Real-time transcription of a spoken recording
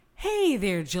Hey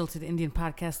there, Jilted Indian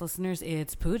podcast listeners.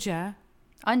 It's Pooja.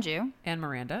 Anju. And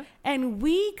Miranda. And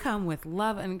we come with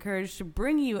love and courage to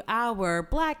bring you our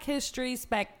Black History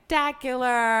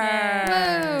Spectacular.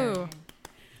 Woo!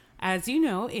 As you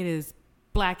know, it is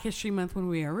Black History Month when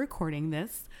we are recording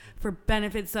this. For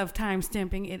benefits of time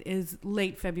stamping, it is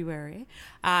late February.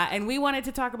 And we wanted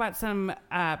to talk about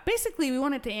basically we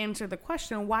wanted to answer the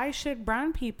question, why should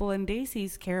brown people and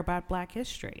Daisies care about Black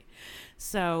history?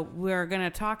 So we're going to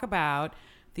talk about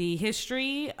the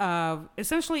history of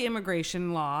essentially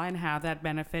immigration law and how that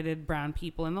benefited brown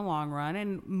people in the long run.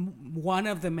 And one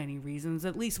of the many reasons,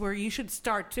 at least where you should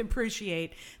start to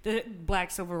appreciate the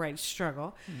Black civil rights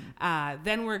struggle.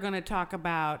 Then we're going to talk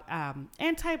about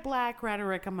anti-Black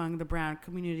rhetoric among the brown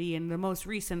community and the most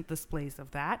recent displays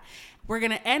of that. We're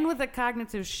going to end with a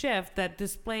cognitive shift that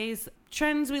displays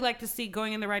trends we like to see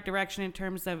going in the right direction in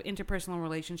terms of interpersonal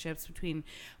relationships between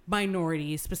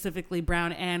minorities, specifically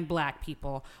brown and Black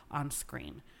people on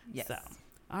screen. Yes. So,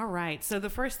 all right. So the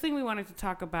first thing we wanted to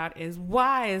talk about is,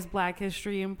 why is Black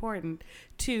history important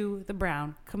to the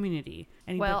brown community?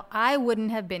 Well, I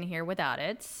wouldn't have been here without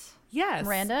it. Yes.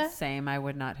 Miranda? Same. I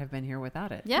would not have been here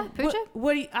without it. Yeah, Pooja?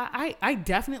 I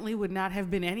definitely would not have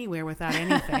been anywhere without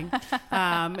anything,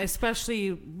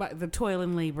 especially the toil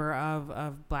and labor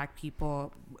of Black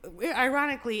people.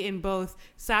 Ironically, in both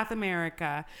South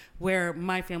America, where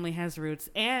my family has roots,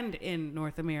 and in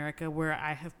North America, where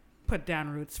I have put down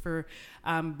roots for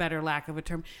better lack of a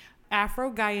term.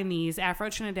 Afro-Guyanese,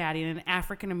 Afro-Trinidadian, and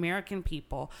African-American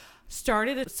people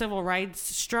started a civil rights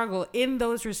struggle in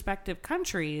those respective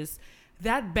countries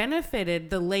that benefited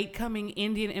the late-coming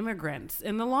Indian immigrants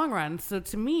in the long run. So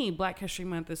to me, Black History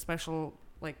Month is special,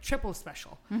 like triple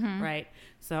special, right?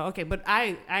 So, okay, but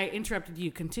I interrupted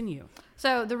you. Continue.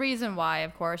 So the reason why,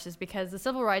 of course, is because the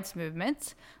civil rights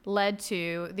movement led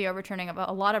to the overturning of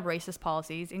a lot of racist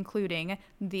policies, including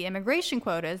the immigration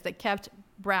quotas that kept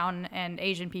brown and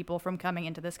Asian people from coming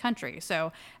into this country.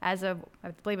 So as of,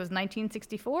 I believe it was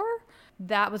 1964,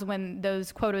 that was when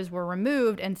those quotas were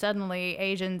removed, and suddenly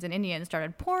Asians and Indians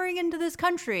started pouring into this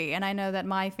country. And I know that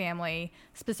my family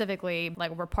specifically,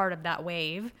 like, were part of that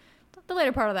wave. The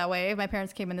later part of that wave, my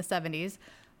parents came in the 70s.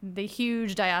 The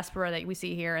huge diaspora that we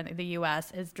see here in the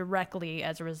U.S. is directly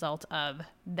as a result of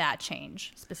that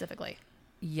change specifically.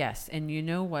 Yes. And you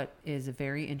know what is a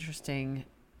very interesting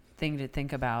thing to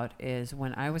think about is,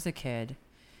 when I was a kid,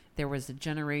 there was a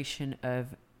generation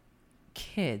of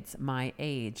kids my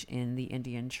age in the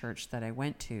Indian church that I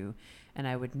went to, and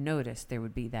I would notice there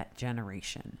would be that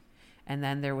generation. And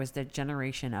then there was the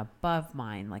generation above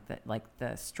mine, like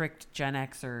the strict Gen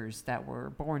Xers that were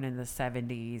born in the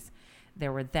 70s.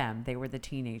 There were them. They were the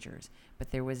teenagers.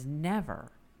 But there was never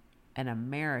an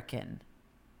American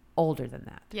older than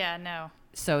that. Yeah, no.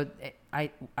 So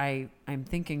I'm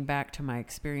thinking back to my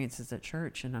experiences at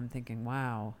church, and I'm thinking,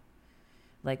 wow.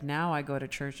 Like, now I go to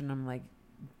church and I'm like,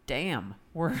 damn,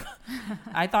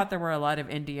 I thought there were a lot of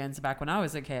Indians back when I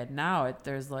was a kid. Now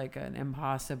there's like an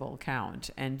impossible count,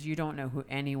 and you don't know who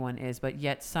anyone is, but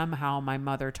yet somehow my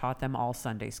mother taught them all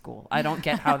Sunday school. I don't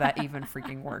get how that even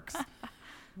freaking works.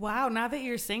 Wow, now that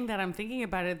you're saying that, I'm thinking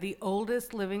about it. The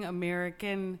oldest living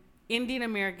Indian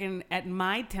American at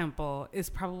my temple is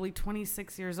probably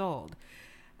 26 years old,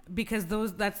 because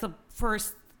that's the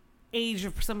first age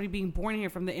of somebody being born here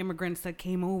from the immigrants that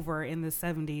came over in the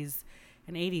 70s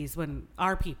and 80s, when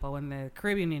the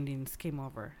Caribbean Indians came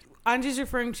over. Anju's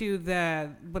referring to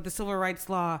what the civil rights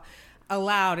law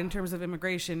allowed in terms of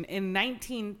immigration. In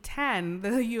 1910,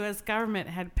 the U.S. government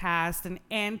had passed an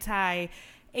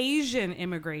anti-Asian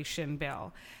immigration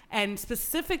bill, and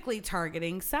specifically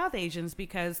targeting South Asians,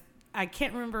 because I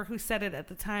can't remember who said it at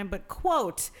the time, but,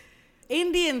 quote,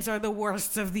 Indians are the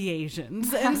worst of the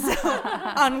Asians, and so,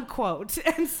 unquote.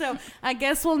 And so I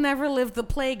guess we'll never live the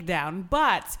plague down,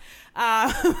 but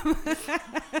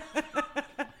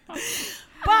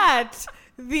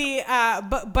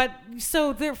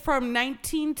so they're from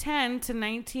 1910 to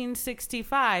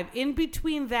 1965. In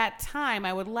between that time,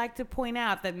 I would like to point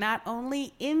out that not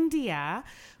only India,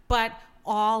 but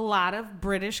a lot of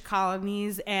British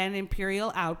colonies and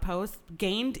imperial outposts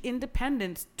gained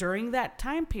independence during that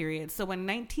time period. So when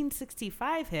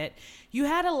 1965 hit, you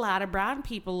had a lot of brown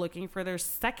people looking for their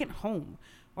second home,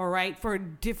 all right, for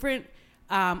different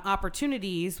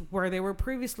opportunities where they were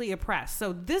previously oppressed.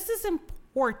 So this is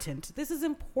important. This is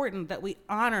important that we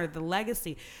honor the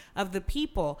legacy of the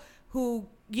people who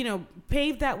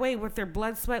paved that way with their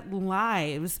blood, sweat, and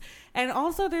lives. And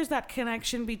also there's that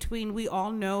connection between, we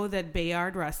all know that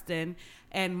Bayard Rustin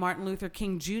and Martin Luther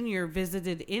King Jr.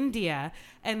 visited India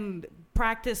and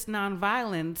practiced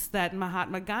nonviolence that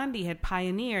Mahatma Gandhi had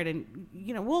pioneered. And,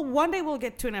 one day we'll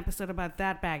get to an episode about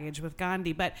that baggage with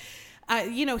Gandhi. But,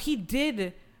 he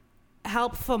did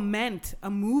help foment a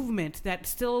movement that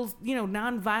still,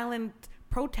 nonviolent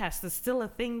protest is still a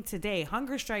thing today.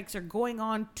 Hunger strikes are going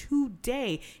on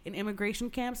today in immigration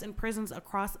camps and prisons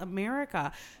across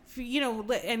America.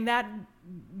 And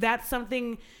that's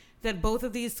something that both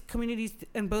of these communities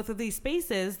and both of these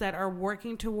spaces that are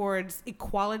working towards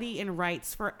equality and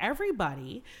rights for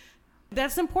everybody.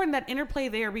 That's important, that interplay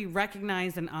there be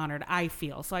recognized and honored, I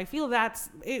feel. So I feel that's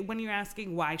it. When you're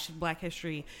asking why should Black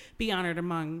history be honored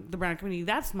among the brown community,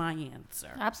 that's my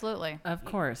answer. Absolutely. Of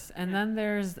course. And then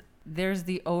there's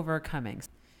the overcomings.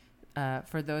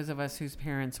 For those of us whose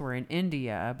parents were in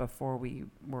India before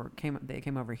they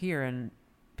came over here, and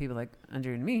people like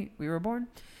Andrew and me, we were born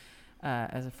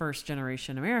as a first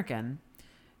generation American,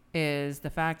 is the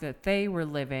fact that they were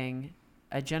living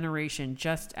a generation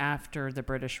just after the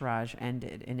British Raj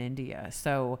ended in India.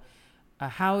 So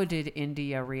how did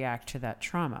India react to that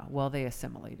trauma? Well, they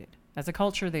assimilated. As a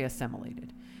culture, they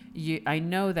assimilated. I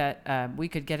know that we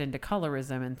could get into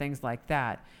colorism and things like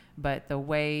that, but the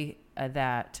way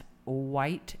that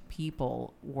white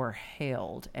people were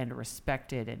hailed and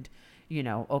respected and,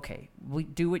 okay, we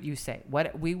do what you say.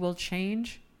 We will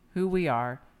change who we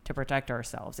are to protect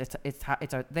ourselves. It's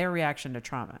their reaction to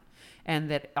trauma. And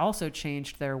that also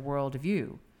changed their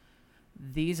worldview.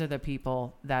 These are the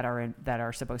people that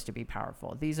are supposed to be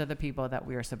powerful. These are the people that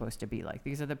we are supposed to be like.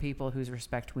 These are the people whose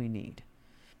respect we need.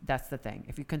 That's the thing.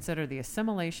 If you consider the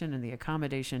assimilation and the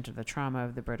accommodation to the trauma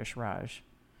of the British Raj,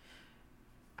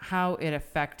 how it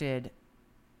affected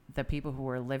the people who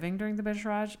were living during the British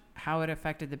Raj, how it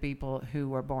affected the people who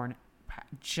were born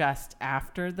just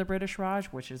after the British Raj,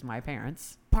 which is my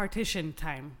parents. Partition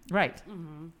time. Right.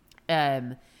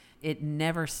 Mm-hmm. It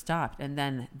never stopped. And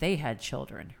then they had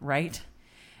children, right?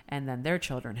 And then their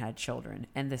children had children.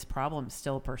 And this problem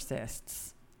still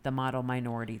persists. The model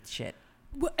minority shit.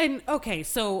 And okay,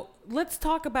 so let's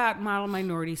talk about model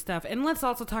minority stuff, and let's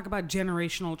also talk about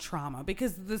generational trauma,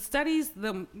 because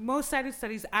the most cited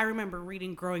studies I remember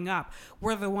reading growing up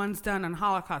were the ones done on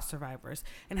Holocaust survivors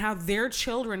and how their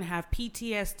children have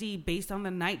PTSD based on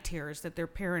the night terrors that their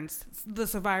parents, the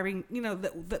surviving,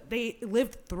 that they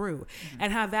lived through,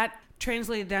 and how that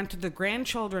translated down to the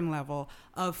grandchildren level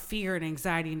of fear and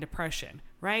anxiety and depression,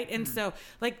 right? And so,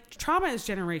 trauma is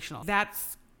generational.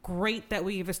 That's great that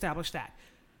we've established that.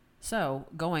 So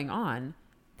going on,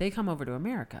 they come over to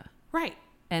America. Right.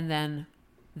 And then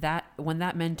when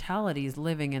that mentality is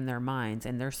living in their minds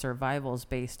and their survival is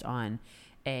based on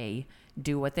A,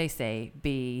 do what they say,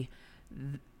 B,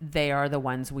 they are the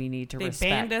ones we need to respect. They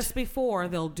banned us before,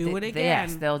 they'll do it again.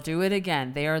 Yes, they'll do it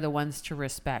again. They are the ones to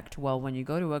respect. Well, when you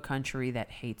go to a country that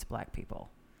hates Black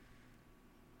people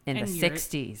in the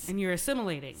 60s. And you're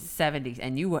assimilating. 70s.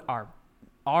 And you are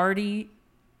already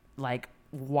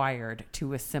wired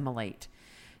to assimilate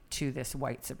to this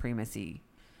white supremacy,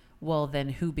 well, then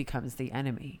who becomes the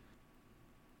enemy?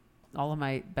 All of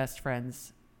my best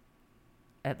friends,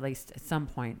 at least at some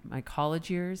point, my college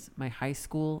years, my high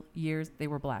school years, they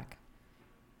were Black.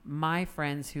 My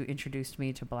friends who introduced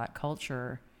me to Black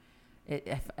culture,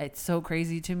 it's so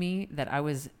crazy to me that I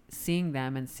was seeing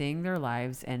them and seeing their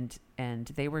lives, and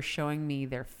they were showing me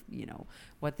their,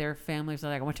 what their families are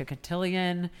like. I went to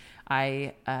Cotillion.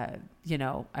 I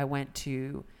went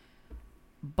to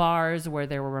bars where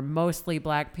there were mostly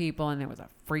Black people, and it was a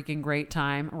freaking great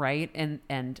time, right?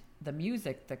 And the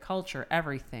music, the culture,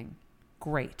 everything,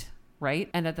 great, right?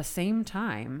 And at the same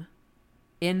time,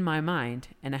 in my mind,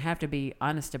 and I have to be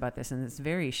honest about this, and it's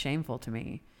very shameful to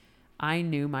me, I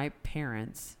knew my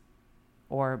parents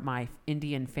or my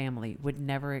Indian family would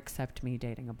never accept me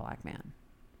dating a Black man.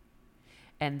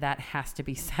 And that has to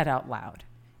be said out loud.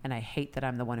 And I hate that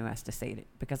I'm the one who has to say it,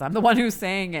 because I'm the one who's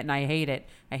saying it, and I hate it.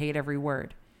 I hate every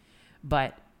word.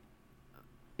 But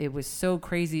it was so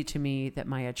crazy to me that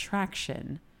my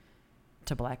attraction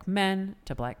to Black men,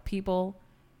 to Black people,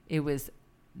 it was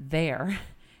there.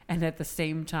 And at the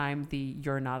same time,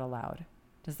 you're not allowed.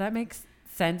 Does that make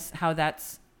sense how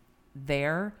that's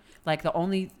there? The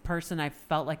only person I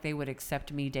felt like they would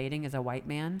accept me dating is a white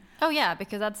man. Oh yeah,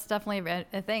 because that's definitely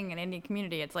a thing in Indian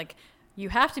community. It's you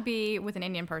have to be with an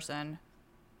Indian person,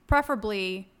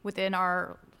 preferably within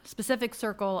our specific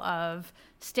circle of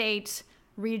state,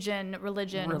 religion,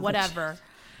 whatever.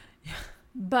 Yeah.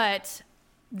 But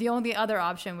the only other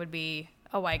option would be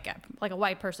a white guy. A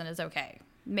white person is okay.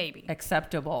 maybe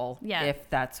acceptable. Yeah.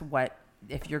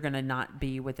 If you're going to not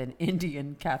be with an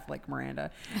Indian Catholic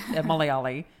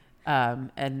Malayali.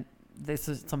 And this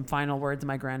is some final words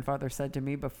my grandfather said to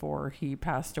me before he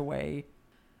passed away.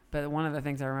 But one of the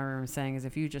things I remember him saying is,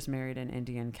 if you just married an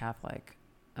Indian Catholic,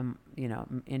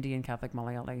 Indian Catholic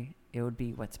Malayali, it would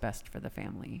be what's best for the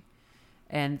family.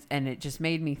 And it just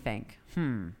made me think,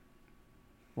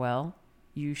 well,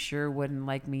 you sure wouldn't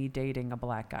like me dating a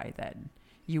black guy then.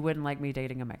 You wouldn't like me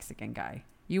dating a Mexican guy.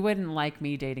 You wouldn't like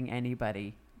me dating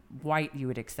anybody. White you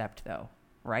would accept, though,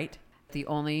 right? The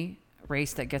only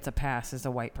race that gets a pass is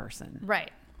a white person.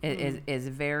 Right. It is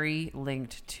very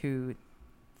linked to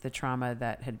the trauma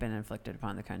that had been inflicted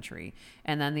upon the country.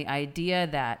 And then the idea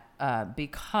that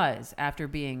because after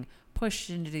being pushed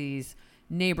into these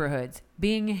neighborhoods,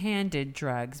 being handed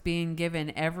drugs, being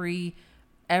given every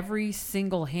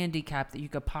single handicap that you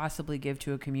could possibly give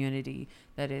to a community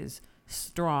that is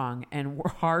strong and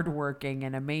hardworking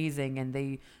and amazing, and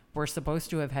they were supposed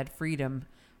to have had freedom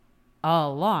a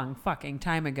long fucking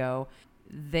time ago,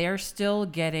 they're still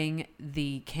getting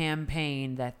the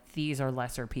campaign that these are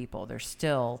lesser people. They're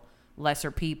still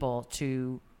lesser people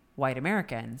to white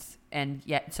Americans. And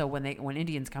yet, so when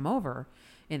Indians come over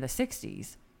in the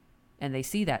 60s and they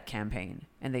see that campaign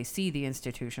and they see the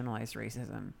institutionalized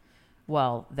racism,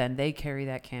 well, then they carry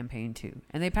that campaign too.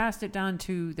 And they passed it down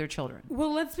to their children.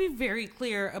 Well, let's be very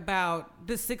clear about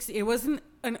the 60s. It wasn't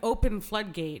an open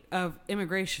floodgate of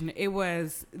immigration. It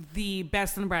was the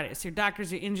best and brightest. Your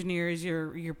doctors, your engineers,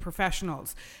 your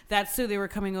professionals. That's who they were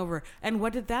coming over. And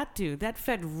what did that do? That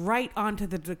fed right onto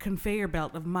the conveyor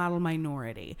belt of model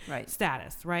minority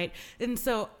status, right? And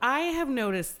so I have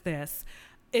noticed this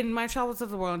in my travels of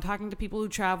the world and talking to people who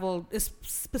travel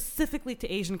specifically to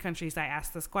Asian countries. I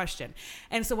asked this question.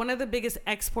 And so one of the biggest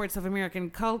exports of American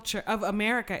culture, of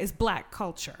America, is black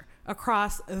culture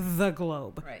across the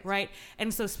globe, right?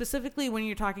 And so specifically when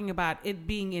you're talking about it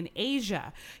being in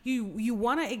Asia, you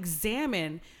want to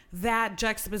examine that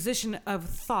juxtaposition of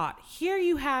thought. Here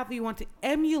you want to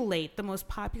emulate the most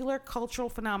popular cultural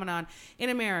phenomenon in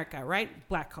America, right?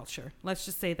 Black culture. Let's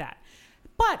just say that.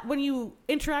 But when you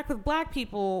interact with black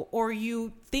people or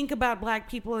you think about black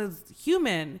people as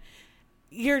human,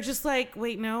 you're just like,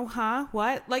 wait, no, huh?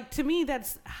 What? Like, to me,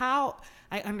 that's how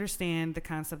I understand the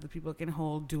concept that people can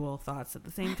hold dual thoughts at the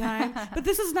same time. But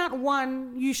this is not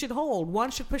one you should hold.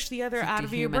 One should push the other out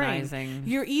of your brain.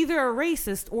 You're either a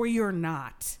racist or you're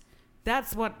not.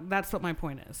 That's what my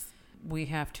point is. We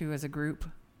have to, as a group,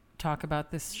 talk about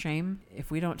this shame.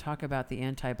 If we don't talk about the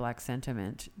anti-black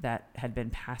sentiment that had been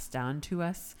passed down to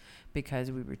us because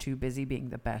we were too busy being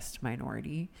the best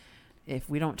minority, if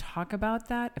we don't talk about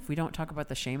that, if we don't talk about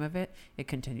the shame of it, it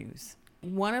continues.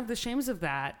 One of the shames of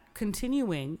that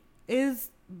continuing is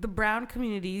the brown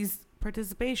community's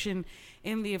participation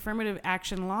in the affirmative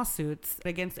action lawsuits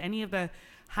against any of the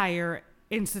higher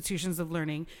institutions of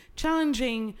learning,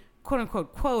 challenging quote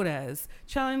unquote quotas,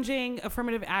 challenging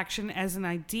affirmative action as an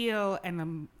ideal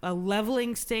and a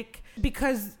leveling stick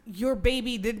because your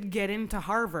baby didn't get into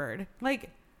Harvard.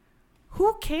 Like,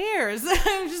 who cares?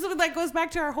 Just that goes back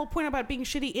to our whole point about being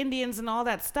shitty Indians and all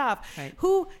that stuff. Right.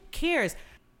 Who cares?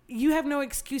 You have no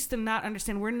excuse to not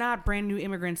understand. We're not brand new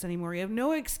immigrants anymore. You have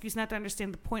no excuse not to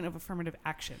understand the point of affirmative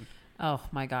action. Oh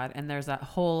my God. And there's that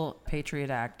whole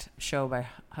Patriot Act show by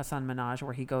Hassan Minhaj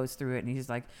where he goes through it and he's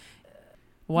like,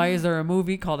 why is there a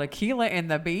movie called Akeelah and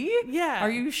the Bee? Yeah. Are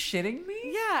you shitting me?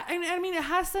 Yeah. And I mean,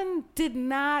 Hassan did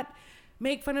not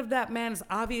make fun of that man's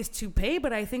obvious toupee,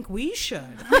 but I think we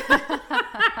should.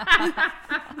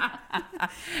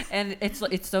 And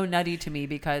it's so nutty to me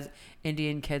because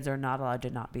Indian kids are not allowed to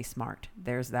not be smart.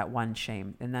 There's that one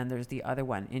shame. And then there's the other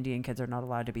one. Indian kids are not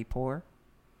allowed to be poor.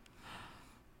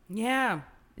 Yeah.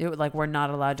 We're not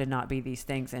allowed to not be these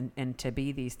things, and to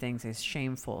be these things is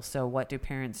shameful. So what do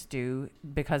parents do?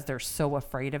 Because they're so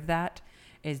afraid of that,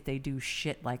 is they do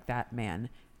shit like that man,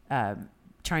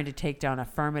 trying to take down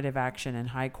affirmative action in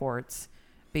high courts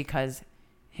because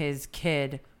his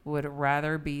kid would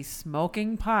rather be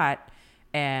smoking pot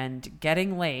and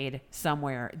getting laid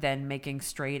somewhere than making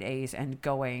straight A's and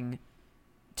going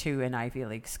to an Ivy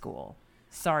League school.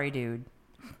 Sorry, dude.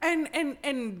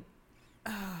 And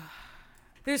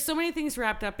there's so many things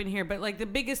wrapped up in here, but like the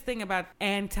biggest thing about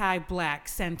anti-black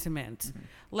sentiment,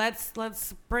 let's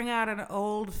bring out an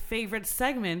old favorite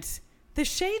segment, the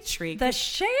shade tree. The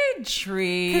shade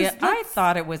tree. I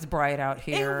thought it was bright out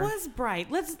here. It was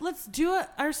bright. Let's do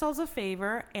ourselves a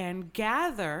favor and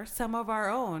gather some of our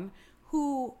own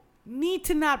who need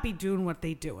to not be doing what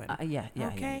they doing. Yeah.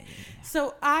 Okay. Yeah.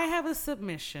 So I have a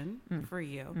submission for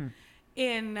you.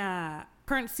 In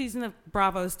current season of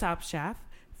Bravo's Top Chef,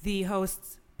 the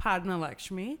hosts Padma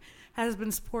Lakshmi, has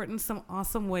been sporting some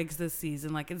awesome wigs this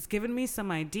season. Like, it's given me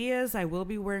some ideas. I will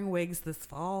be wearing wigs this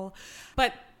fall.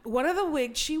 But one of the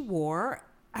wigs she wore,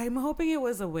 I'm hoping it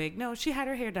was a wig. No, she had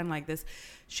her hair done like this.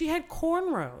 She had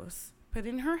cornrows put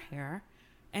in her hair,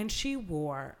 and she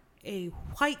wore a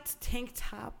white tank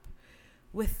top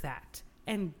with that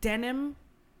and denim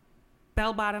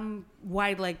bell-bottom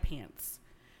wide leg pants.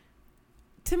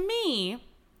 To me,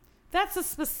 that's a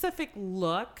specific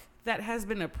look that has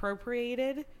been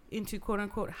appropriated into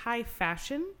quote-unquote high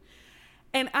fashion,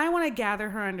 and I want to gather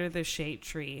her under the shade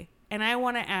tree, and I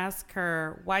want to ask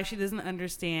her why she doesn't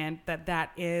understand that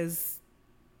that is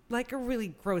like a really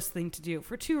gross thing to do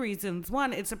for two reasons.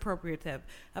 One, it's appropriative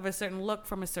of a certain look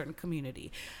from a certain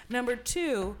community. Number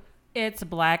two, it's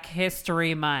Black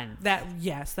History Month.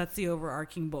 Yes, that's the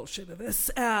overarching bullshit of this.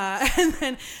 And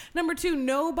then number two,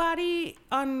 nobody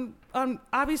on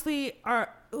obviously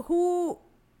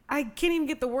I can't even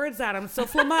get the words out. I'm so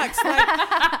flummoxed. Like,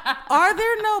 are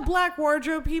there no black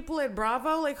wardrobe people at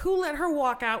Bravo? Like, who let her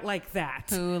walk out like that?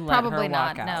 Who let Probably her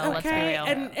walk not. out? No, let's be real.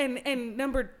 And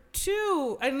number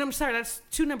two, and I'm sorry, that's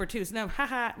two number twos. No,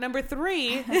 haha. Number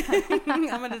three,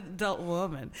 I'm an adult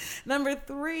woman. Number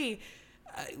three,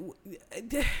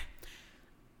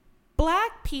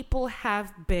 black people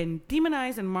have been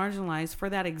demonized and marginalized for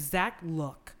that exact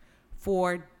look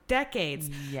for decades.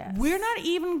 Yes. We're not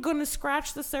even going to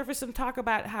scratch the surface and talk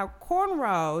about how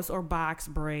cornrows or box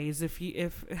braids, it's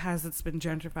been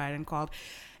gentrified and called,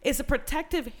 is a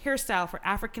protective hairstyle for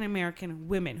African American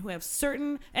women who have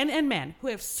certain and men who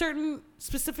have certain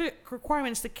specific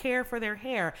requirements to care for their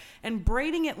hair, and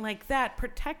braiding it like that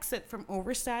protects it from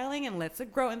overstyling and lets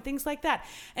it grow and things like that.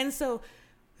 And so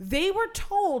they were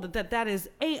told that that is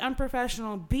A,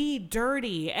 unprofessional, B,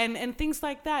 dirty, and things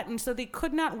like that. And so they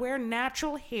could not wear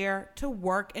natural hair to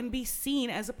work and be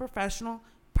seen as a professional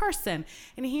person.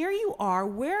 And here you are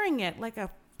wearing it like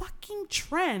a fucking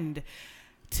trend.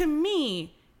 To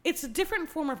me, it's a different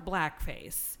form of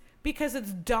blackface because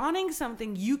it's donning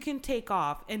something you can take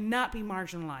off and not be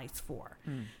marginalized for.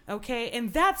 Okay?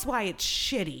 And that's why it's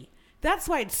shitty. That's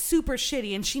why it's super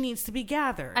shitty, and she needs to be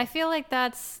gathered. I feel like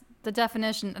that's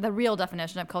the real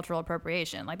definition of cultural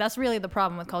appropriation. Like, that's really the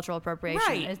problem with cultural appropriation,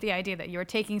 Right. is the idea that you're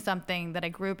taking something that a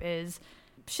group is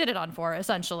shitted on for,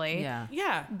 essentially. Yeah.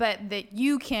 Yeah. But that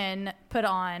you can put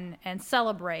on and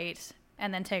celebrate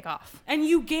and then take off. And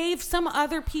you gave some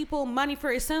other people money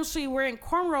for essentially wearing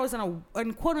cornrows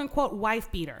and quote unquote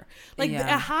wife beater. Like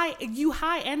Yeah. you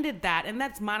high-ended that, and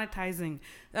that's monetizing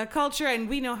culture. And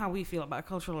we know how we feel about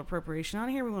cultural appropriation. On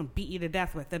here, we won't beat you to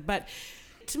death with it, but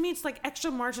to me, it's like extra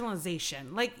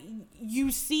marginalization. Like,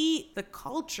 you see, the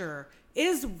culture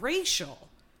is racial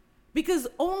because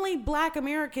only black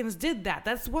Americans did that.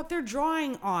 That's what they're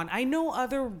drawing on. I know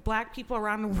other black people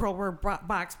around the world wear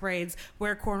box braids,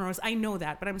 wear cornrows. I know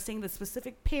that. But I'm saying the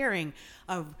specific pairing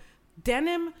of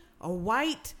denim, a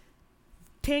white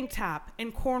tank top,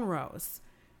 and cornrows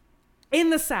in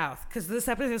the South, because this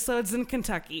episode's in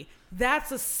Kentucky.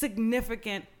 That's a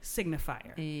significant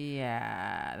signifier.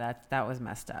 Yeah, that was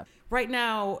messed up. Right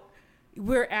now,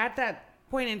 we're at that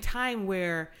point in time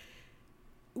where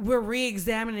we're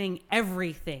re-examining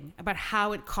everything about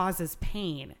how it causes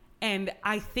pain. And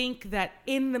I think that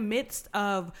in the midst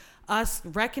of us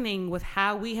reckoning with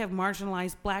how we have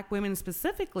marginalized black women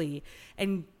specifically,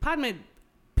 and Padma,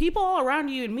 people all around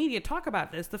you in media talk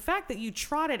about this, the fact that you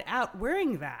trotted out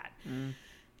wearing that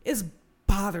is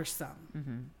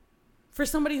bothersome. For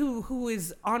somebody who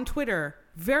is on Twitter,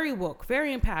 very woke,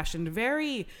 very impassioned,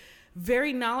 very,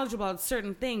 very knowledgeable about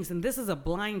certain things, and this is a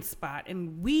blind spot.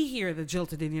 And we here, the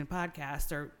Jilted Indian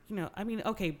podcast, are,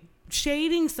 okay,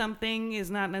 shading something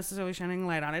is not necessarily shining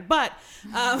light on it, but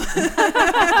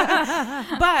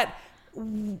but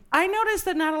I noticed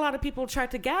that not a lot of people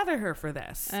tried to gather her for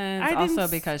this. And it's also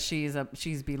because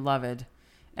she's beloved,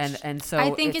 and so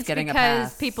I think it's getting because a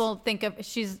pass. people think of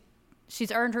she's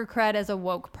earned her cred as a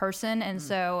woke person, and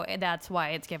so that's why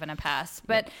it's given a pass.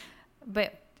 But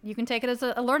you can take it as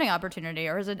a learning opportunity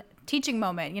or as a teaching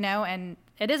moment, and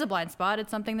it is a blind spot. It's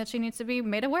something that she needs to be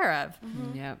made aware of.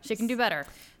 Yep. She can do better,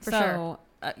 for sure.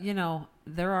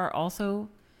 There are also,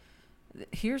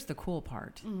 here's the cool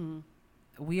part.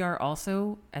 We are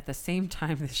also, at the same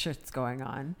time this shit's going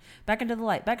on, back into the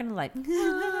light.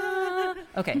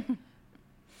 Okay.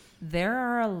 There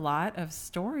are a lot of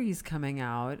stories coming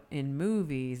out in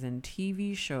movies and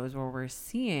TV shows where we're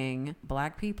seeing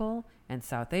black people and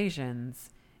South Asians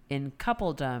in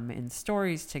coupledom, in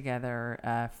stories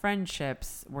together,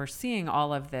 friendships. We're seeing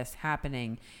all of this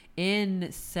happening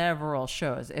in several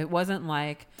shows. It wasn't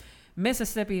like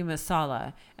Mississippi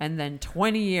Masala, and then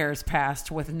 20 years passed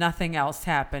with nothing else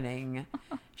happening.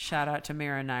 Shout out to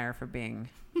Mira Nair for being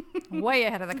way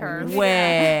ahead of the curve.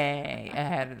 Way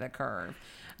ahead of the curve.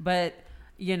 But,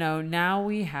 you know, now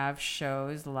we have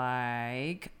shows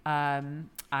like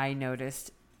I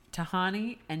noticed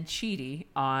Tahani and Chidi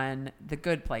on The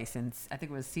Good Place, and I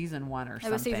think it was season 1 or something.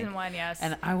 It was season 1, yes.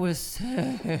 And I was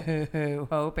so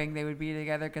hoping they would be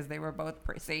together because they were both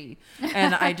prissy.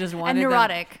 And I just wanted and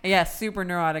neurotic. them, yeah, super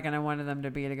neurotic, and I wanted them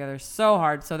to be together so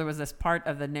hard. So there was this part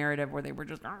of the narrative where they were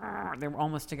just, they were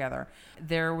almost together.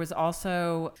 There was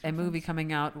also a movie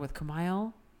coming out with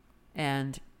Kumail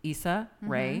and Issa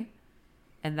Rae.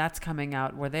 And that's coming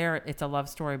out where it's a love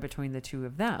story between the two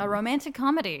of them. A romantic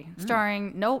comedy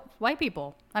starring no white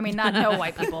people. I mean, not no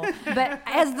white people, but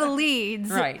as the leads.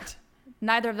 Right.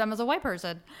 Neither of them is a white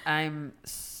person. I'm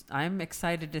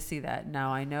excited to see that.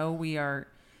 Now, I know we are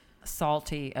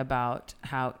salty about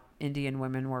how Indian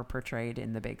women were portrayed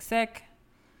in The Big Sick,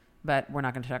 but we're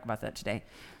not going to talk about that today.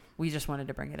 We just wanted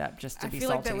to bring it up just to be salty. I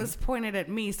feel like that was pointed at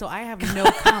me, so I have no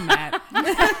comment.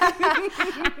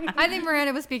 I think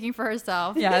Miranda was speaking for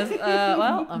herself. Yes.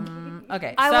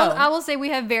 Okay. I will say we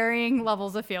have varying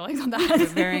levels of feelings on that.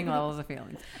 Varying levels of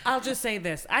feelings. I'll just say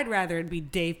this. I'd rather it be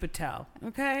Dave Patel.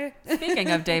 Okay?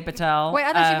 Speaking of Dave Patel. Wait,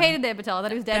 I thought you hated Dave Patel. I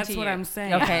thought he was dead to you. That's what I'm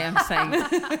saying. Okay, I'm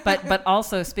saying. But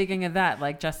also, speaking of that,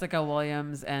 like Jessica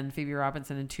Williams and Phoebe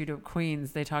Robinson in Two Dope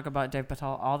Queens, they talk about Dave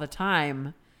Patel all the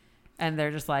time. And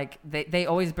they're just like, they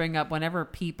always bring up, whenever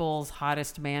People's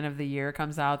Hottest Man of the Year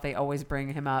comes out, they always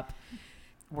bring him up.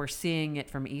 We're seeing it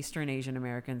from Eastern Asian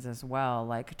Americans as well.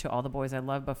 Like, To All the Boys I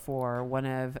Loved Before, one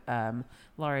of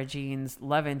Lara Jean's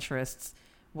love interests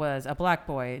was a black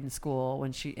boy in school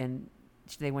when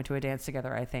they went to a dance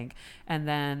together, I think. And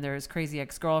then there's Crazy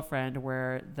Ex-Girlfriend,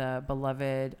 where the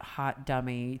beloved hot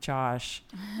dummy Josh,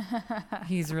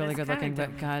 he's really good looking,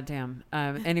 but goddamn.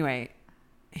 Anyway,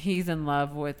 he's in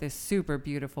love with this super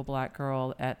beautiful black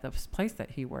girl at the place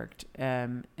that he worked.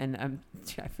 And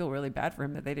I feel really bad for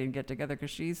him that they didn't get together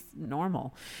because she's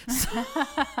normal. So,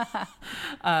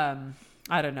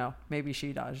 I don't know. Maybe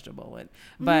she dodged a bullet.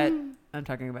 But I'm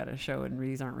talking about a show and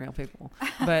these aren't real people.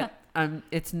 But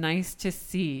it's nice to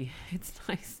see. It's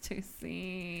nice to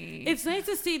see. It's nice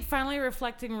to see it finally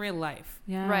reflecting real life.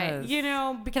 Yeah. Right. You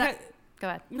know, because... Go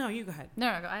ahead. No, you go ahead.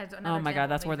 No, go ahead. Oh my God,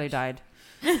 that's where they died.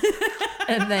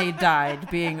 And they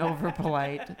died being over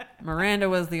polite. Miranda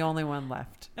was the only one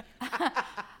left.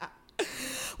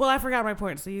 Well, I forgot my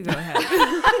point, so you go ahead.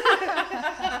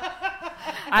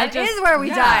 That is where we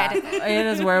died. It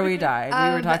is where we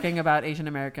died. We were talking about Asian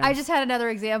Americans. I just had another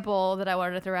example that I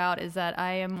wanted to throw out is that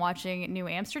I am watching New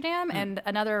Amsterdam, and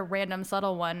another random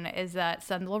subtle one is that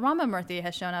Sendhil Ramamurthy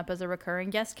has shown up as a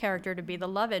recurring guest character to be the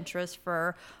love interest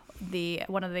for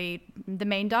one of the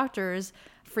main doctors,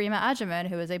 Freema Agyeman,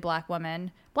 who is a black woman,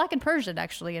 black and Persian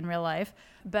actually in real life.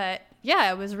 But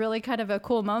yeah, it was really kind of a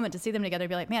cool moment to see them together and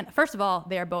be like, man, first of all,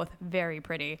 they are both very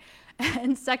pretty.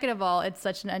 And second of all, it's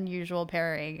such an unusual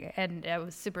pairing. And I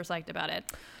was super psyched about it.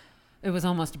 It was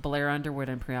almost Blair Underwood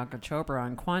and Priyanka Chopra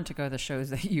on Quantico, the shows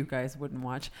that you guys wouldn't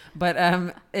watch. But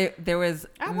there was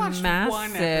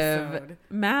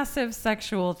massive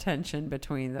sexual tension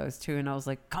between those two. And I was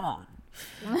like, come on,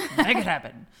 make it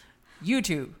happen. You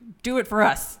two, do it for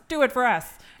us. Do it for us.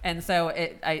 And so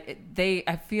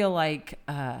I feel like,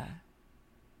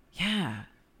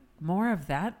 more of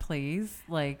that, please.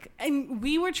 Like, and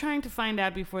we were trying to find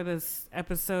out before this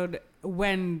episode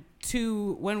when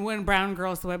Brown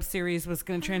Girls, the web series, was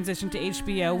going to transition to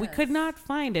HBO. We could not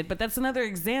find it, but that's another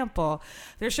example.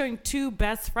 They're showing two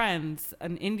best friends,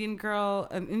 an Indian girl,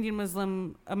 an Indian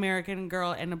Muslim American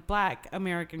girl, and a black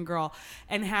American girl,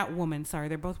 and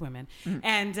they're both women,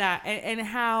 and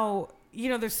how, you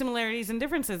know, there's similarities and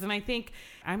differences. And I think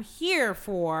I'm here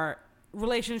for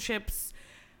relationships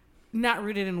not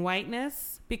rooted in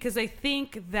whiteness, because I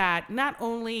think that not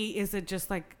only is it just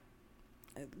like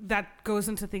that goes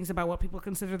into things about what people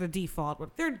consider the default,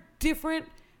 but there are different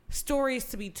stories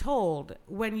to be told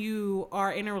when you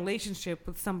are in a relationship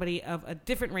with somebody of a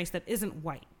different race that isn't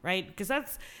white, right? Because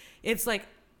it's like,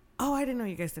 oh, I didn't know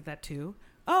you guys did that too.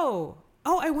 Oh,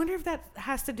 I wonder if that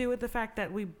has to do with the fact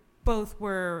that we both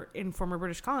were in former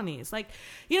British colonies. Like,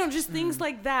 you know, just things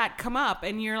like that come up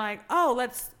and you're like, oh,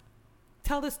 let's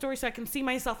tell this story so I can see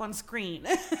myself on screen,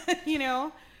 you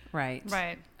know? Right.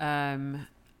 Right.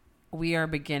 We are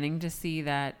beginning to see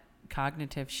that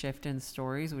cognitive shift in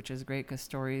stories, which is great because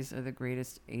stories are the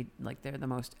greatest, they're the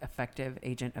most effective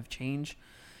agent of change.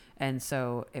 And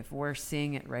so if we're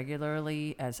seeing it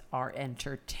regularly as our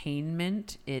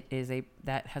entertainment,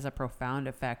 that has a profound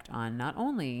effect on not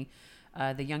only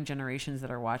the young generations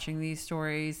that are watching these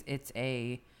stories, it's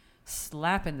a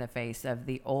slap in the face of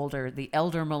the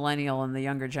elder millennial and the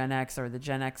younger Gen X or the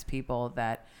Gen X people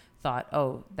that thought,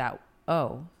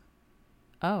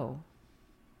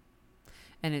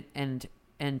 and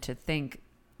to think,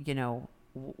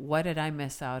 what did I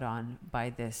miss out on by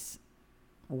this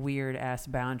weird ass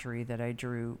boundary that I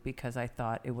drew because I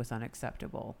thought it was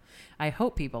unacceptable? I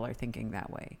hope people are thinking that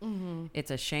way. Mm-hmm.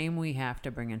 It's a shame we have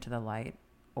to bring into the light,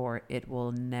 or it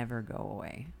will never go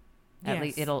away. At Yes.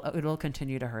 least it'll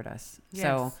continue to hurt us. Yes.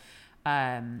 So,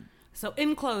 So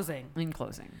in closing,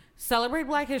 celebrate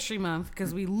Black History Month,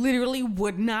 because we literally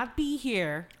would not be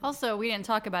here. Also, we didn't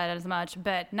talk about it as much,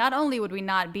 but not only would we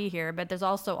not be here, but there's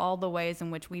also all the ways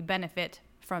in which we benefit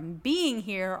from being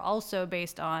here, also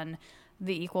based on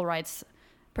the equal rights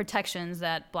protections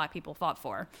that Black people fought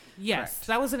for. Yes, Correct.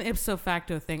 that was an ipso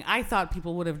facto thing. I thought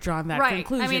people would have drawn that Right.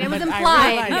 conclusion. I mean, it was but I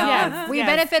implied. realized- yes, We yes.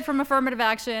 benefit from affirmative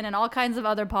action and all kinds of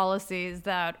other policies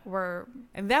that were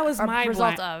And that was a my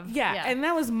result blind, of. yeah, and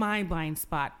that was my blind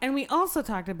spot. And we also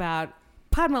talked about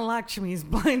Padma Lakshmi's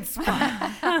blind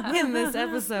spot in this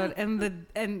episode. And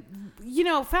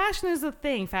fashion is a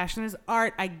thing. Fashion is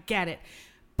art. I get it.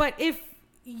 But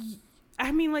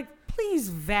please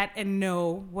vet and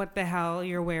know what the hell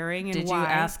you're wearing and did why. you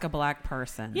ask a Black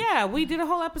person? Yeah, we did a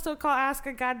whole episode called "Ask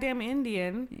a Goddamn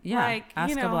Indian." Yeah,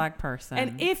 ask a Black person.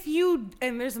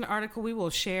 And there's an article we will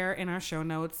share in our show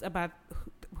notes about,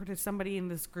 or did somebody in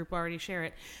this group already share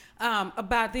it,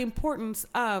 about the importance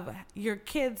of your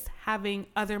kids having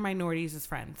other minorities as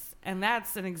friends. And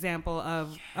that's an example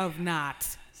of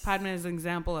not. Padma is an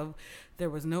example of there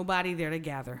was nobody there to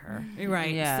gather her.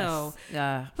 Right. Yes. So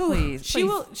please,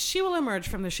 she will emerge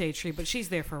from the shade tree, but she's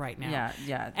there for right now.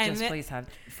 Yeah. And Please have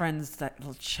friends that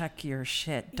will check your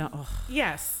shit. Don't. Ugh.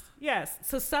 Yes.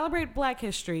 So celebrate Black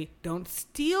history. Don't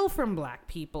steal from Black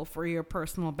people for your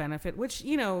personal benefit, which,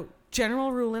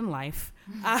 general rule in life.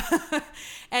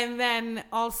 And then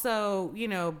also,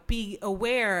 be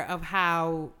aware of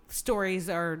how stories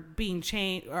are being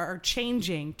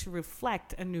changing to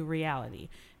reflect a new reality.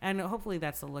 And hopefully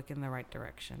that's a look in the right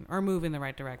direction, or move in the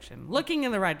right direction. Looking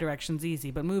in the right direction is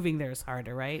easy, but moving there is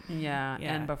harder, right? Yeah.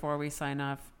 And before we sign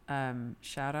off,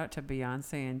 shout out to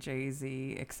Beyonce and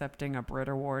Jay-Z accepting a Brit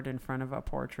Award in front of a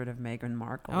portrait of Meghan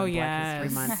Markle in Black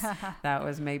History Month. That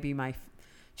was maybe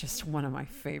just one of my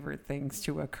favorite things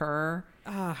to occur.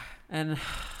 And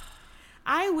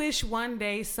I wish one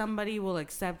day somebody will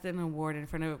accept an award in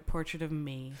front of a portrait of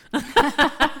me.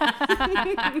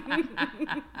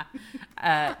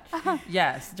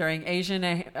 Yes, during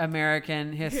Asian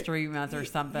American History Month or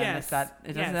something. Yes.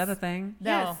 Is that a thing?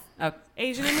 No. Yes. Oh,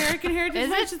 Asian American Heritage Is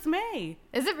Month, it? it's May.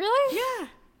 Is it really? Yeah.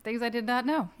 Things I did not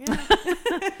know.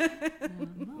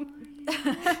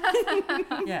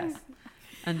 yes.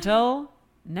 Until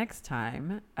next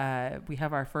time, we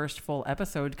have our first full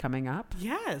episode coming up.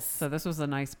 Yes. So this was a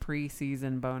nice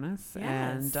pre-season bonus,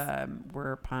 Yes. and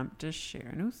we're pumped to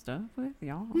share new stuff with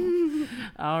y'all.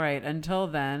 All right. Until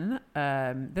then,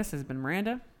 this has been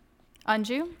Miranda.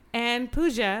 Anju? And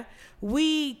Pooja,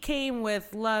 we came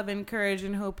with love and courage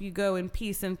and hope you go in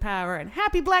peace and power. And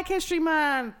happy Black History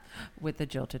Month! With the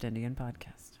Jilted Indian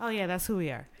Podcast. Oh, yeah, that's who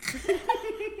we are.